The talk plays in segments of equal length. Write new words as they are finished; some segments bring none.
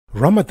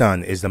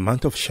Ramadan is the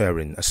month of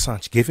sharing. As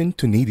such, giving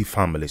to needy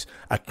families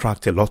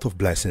attract a lot of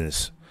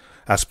blessings.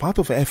 As part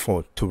of an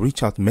effort to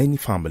reach out many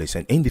families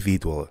and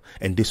individuals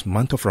in this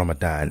month of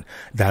Ramadan,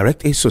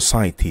 Direct Aid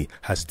Society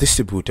has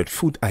distributed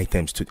food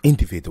items to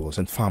individuals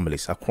and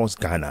families across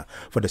Ghana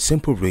for the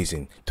simple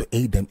reason to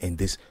aid them in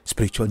this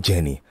spiritual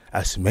journey,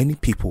 as many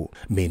people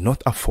may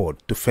not afford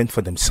to fend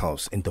for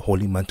themselves in the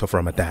holy month of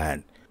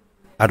Ramadan.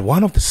 At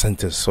one of the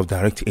centers of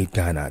Direct Aid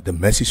Ghana, the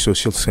Mercy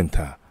Social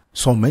Center,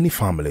 so many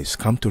families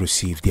come to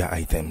receive their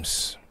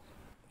items.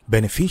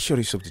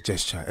 Beneficiaries of the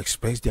gesture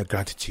express their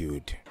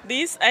gratitude.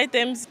 These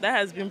items that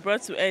has been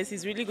brought to us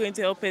is really going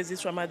to help us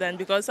this Ramadan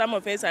because some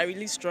of us are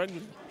really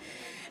struggling.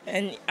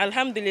 And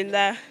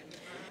Alhamdulillah,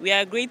 we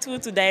are grateful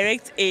to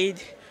Direct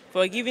Aid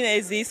for giving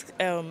us these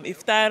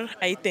iftar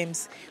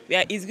items.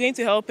 It's going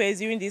to help us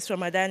during this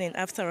Ramadan and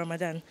after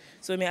Ramadan.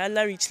 So may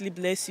Allah richly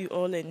bless you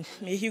all and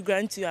may He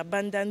grant you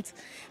abundant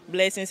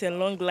blessings and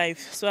long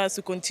life so as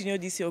to continue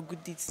this your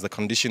good deeds. The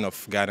condition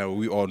of Ghana,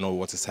 we all know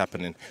what is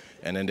happening.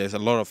 And then there's a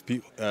lot of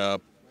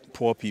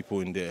poor people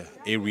in the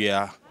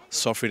area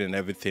suffering and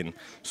everything.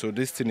 So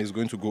this thing is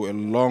going to go a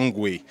long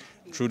way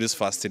through this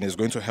fasting. It's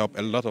going to help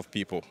a lot of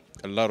people,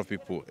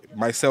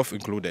 myself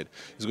included.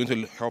 It's going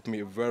to help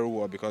me very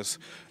well because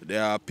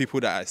there are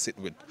people that I sit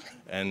with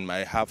and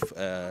I have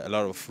a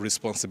lot of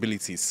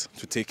responsibilities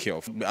to take care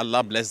of. May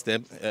Allah bless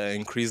them,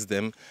 increase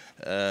them,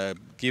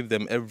 give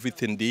them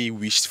everything they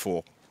wished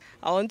for.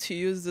 I want to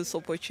use this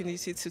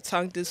opportunity to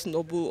thank this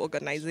noble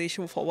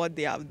organization for what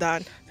they have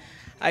done.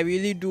 I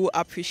really do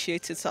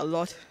appreciate it a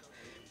lot.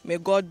 May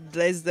God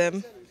bless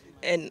them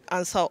and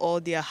answer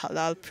all their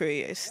halal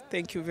prayers.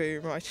 Thank you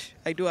very much.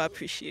 I do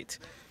appreciate.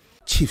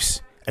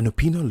 Chiefs and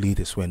opinion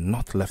leaders were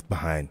not left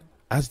behind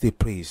as they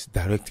praised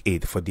Direct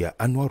Aid for their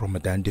annual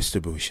Ramadan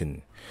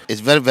distribution. It's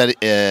very, very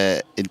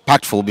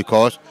impactful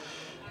because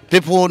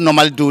people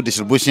normally do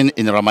distribution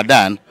in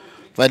Ramadan,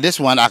 but this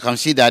one I can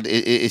see that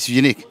it's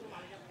unique.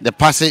 The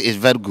passage is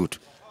very good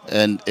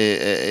and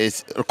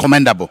it's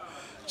recommendable.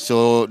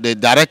 So the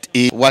Direct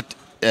Aid, what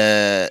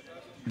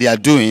they are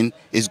doing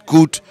is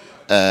good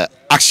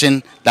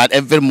action that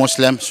every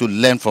Muslim should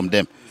learn from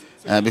them.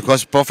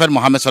 Because Prophet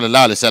Muhammad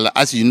sallallahu alaihi wasallam,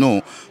 as you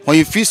know, when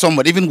you feed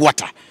somebody, even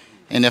water,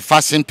 in a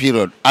fasting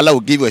period, Allah will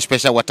give you a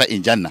special water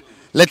in Jannah.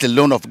 Let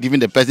alone of giving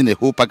the person a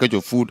whole package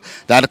of food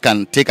that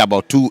can take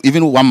about 2,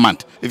 even 1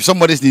 month. If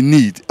somebody is in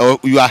need, or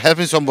you are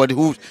helping somebody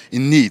who's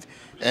in need,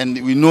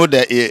 and we know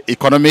the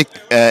economic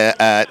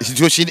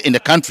situation in the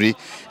country,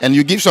 and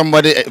you give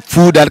somebody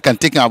food that can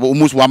take about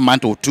almost 1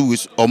 month or 2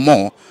 weeks or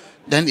more,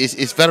 then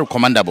it's very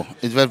commendable.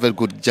 It's very, very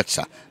good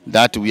gesture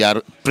that we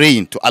are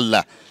praying to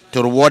Allah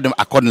to reward them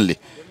accordingly.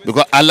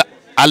 Because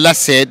Allah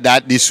said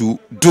that they should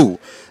do,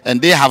 and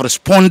they have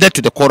responded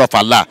to the call of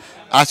Allah,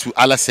 as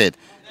Allah said.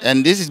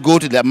 And this is go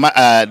to the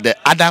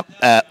other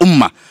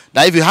ummah,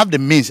 that if you have the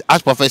means,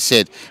 as Prophet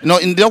said, you know,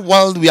 in the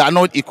world we are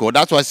not equal.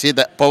 That's why I say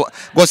that God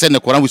said in the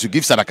Quran we should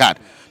give sadaqat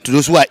to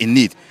those who are in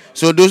need.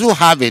 So those who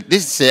have it,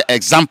 this is an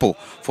example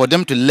for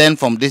them to learn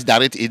from this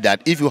Direct Aid,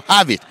 that if you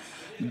have it,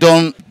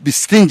 don't be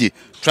stingy.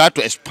 Try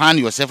to expand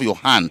yourself, your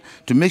hand,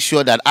 to make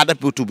sure that other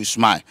people to be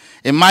smile.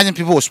 Imagine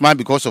people will smile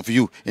because of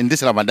you in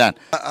this Ramadan.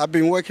 I've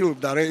been working with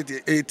Direct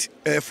Aid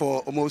for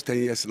almost 10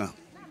 years now.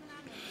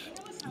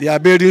 They are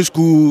building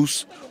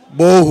schools,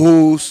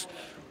 boreholes,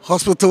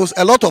 hospitals,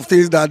 a lot of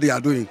things that they are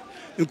doing,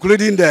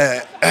 including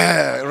the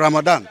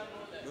Ramadan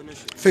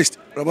feast,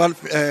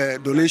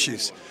 Ramadan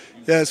donations.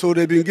 Yeah, so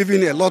they've been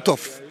giving a lot of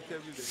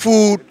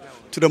food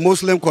to the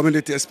Muslim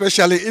community,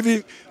 especially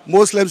even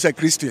Muslims and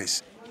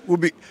Christians.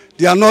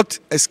 They are not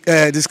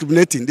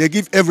discriminating. They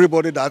give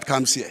everybody that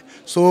comes here.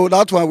 So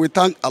that's why we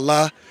thank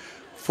Allah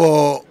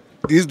for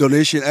this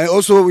donation. And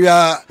also we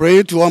are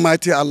praying to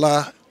Almighty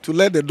Allah to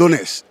let the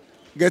donors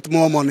get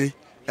more money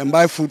and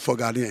buy food for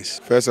Ghanaians.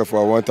 First of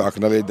all, I want to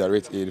acknowledge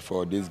Direct Aid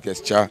for this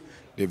gesture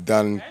they've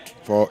done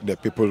for the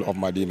people of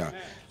Medina.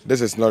 This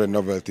is not a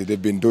novelty.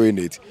 They've been doing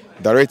it.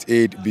 Direct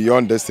Aid,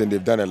 beyond this thing,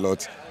 they've done a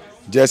lot.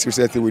 Just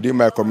recently within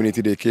my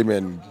community, they came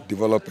and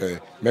developed a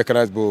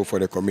mechanized bowl for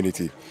the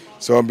community.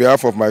 So on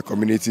behalf of my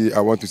community, I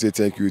want to say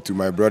thank you to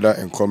my brother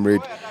and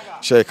comrade,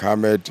 Sheikh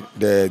Ahmed,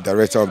 the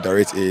director of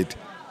Direct Aid.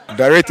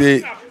 Direct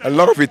Aid, a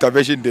lot of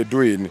intervention they're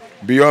doing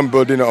beyond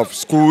building of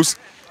schools,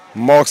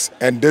 mosques,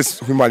 and this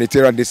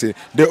humanitarian district.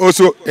 They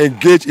also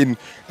engage in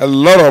a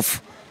lot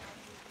of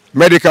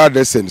medical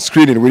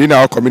screening within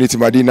our community,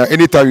 Medina.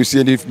 Anytime you see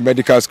any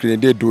medical screening,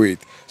 they do it.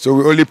 So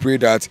we only pray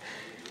that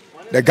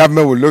the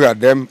government will look at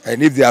them,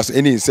 and if there's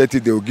any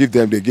incentive they will give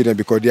them, they give them,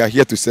 because they are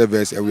here to serve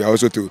us and we are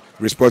also to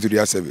respond to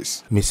their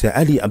service. Mr.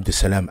 Ali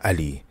Abdusalam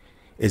Ali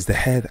is the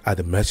head at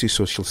the Mercy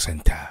Social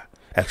Center,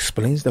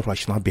 explains the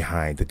rationale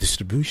behind the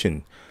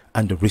distribution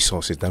and the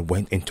resources that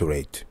went into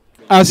it.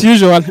 As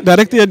usual,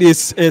 Direct Aid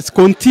is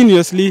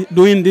continuously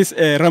doing this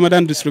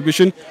Ramadan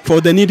distribution for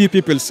the needy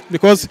peoples,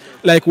 because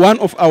like one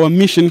of our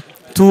mission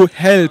to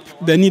help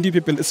the needy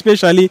people,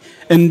 especially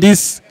in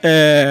this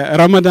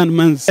Ramadan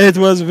month. It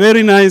was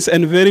very nice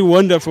and very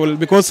wonderful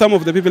because some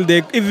of the people,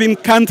 they even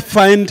can't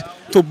find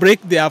to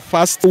break their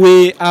fast.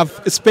 We have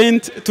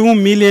spent 2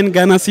 million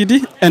Ghana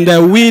cedi,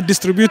 and we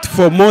distribute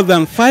for more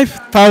than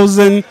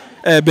 5,000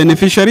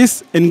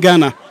 beneficiaries in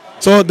Ghana.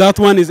 So that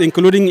one is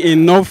including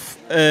in North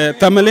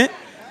Tamale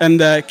and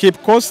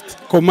Cape Coast,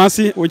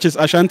 Kumasi, which is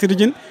Ashanti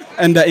region,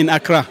 and in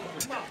Accra.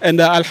 And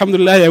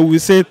Alhamdulillah, we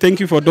say thank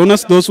you for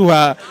donors, those who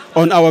are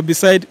on our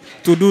beside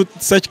to do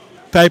such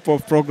type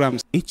of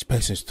programs. Each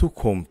person took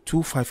home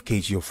 25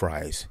 kg of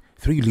rice,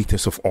 3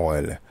 liters of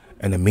oil,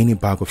 and a mini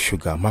bag of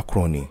sugar,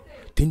 macaroni,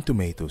 tin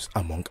tomatoes,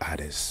 among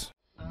others.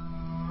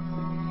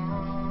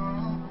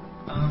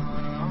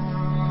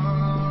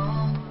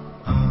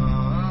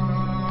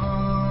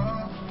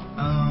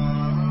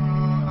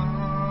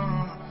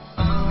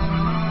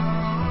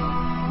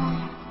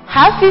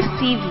 HAFIZ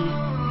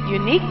TV,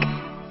 unique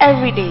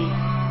every day.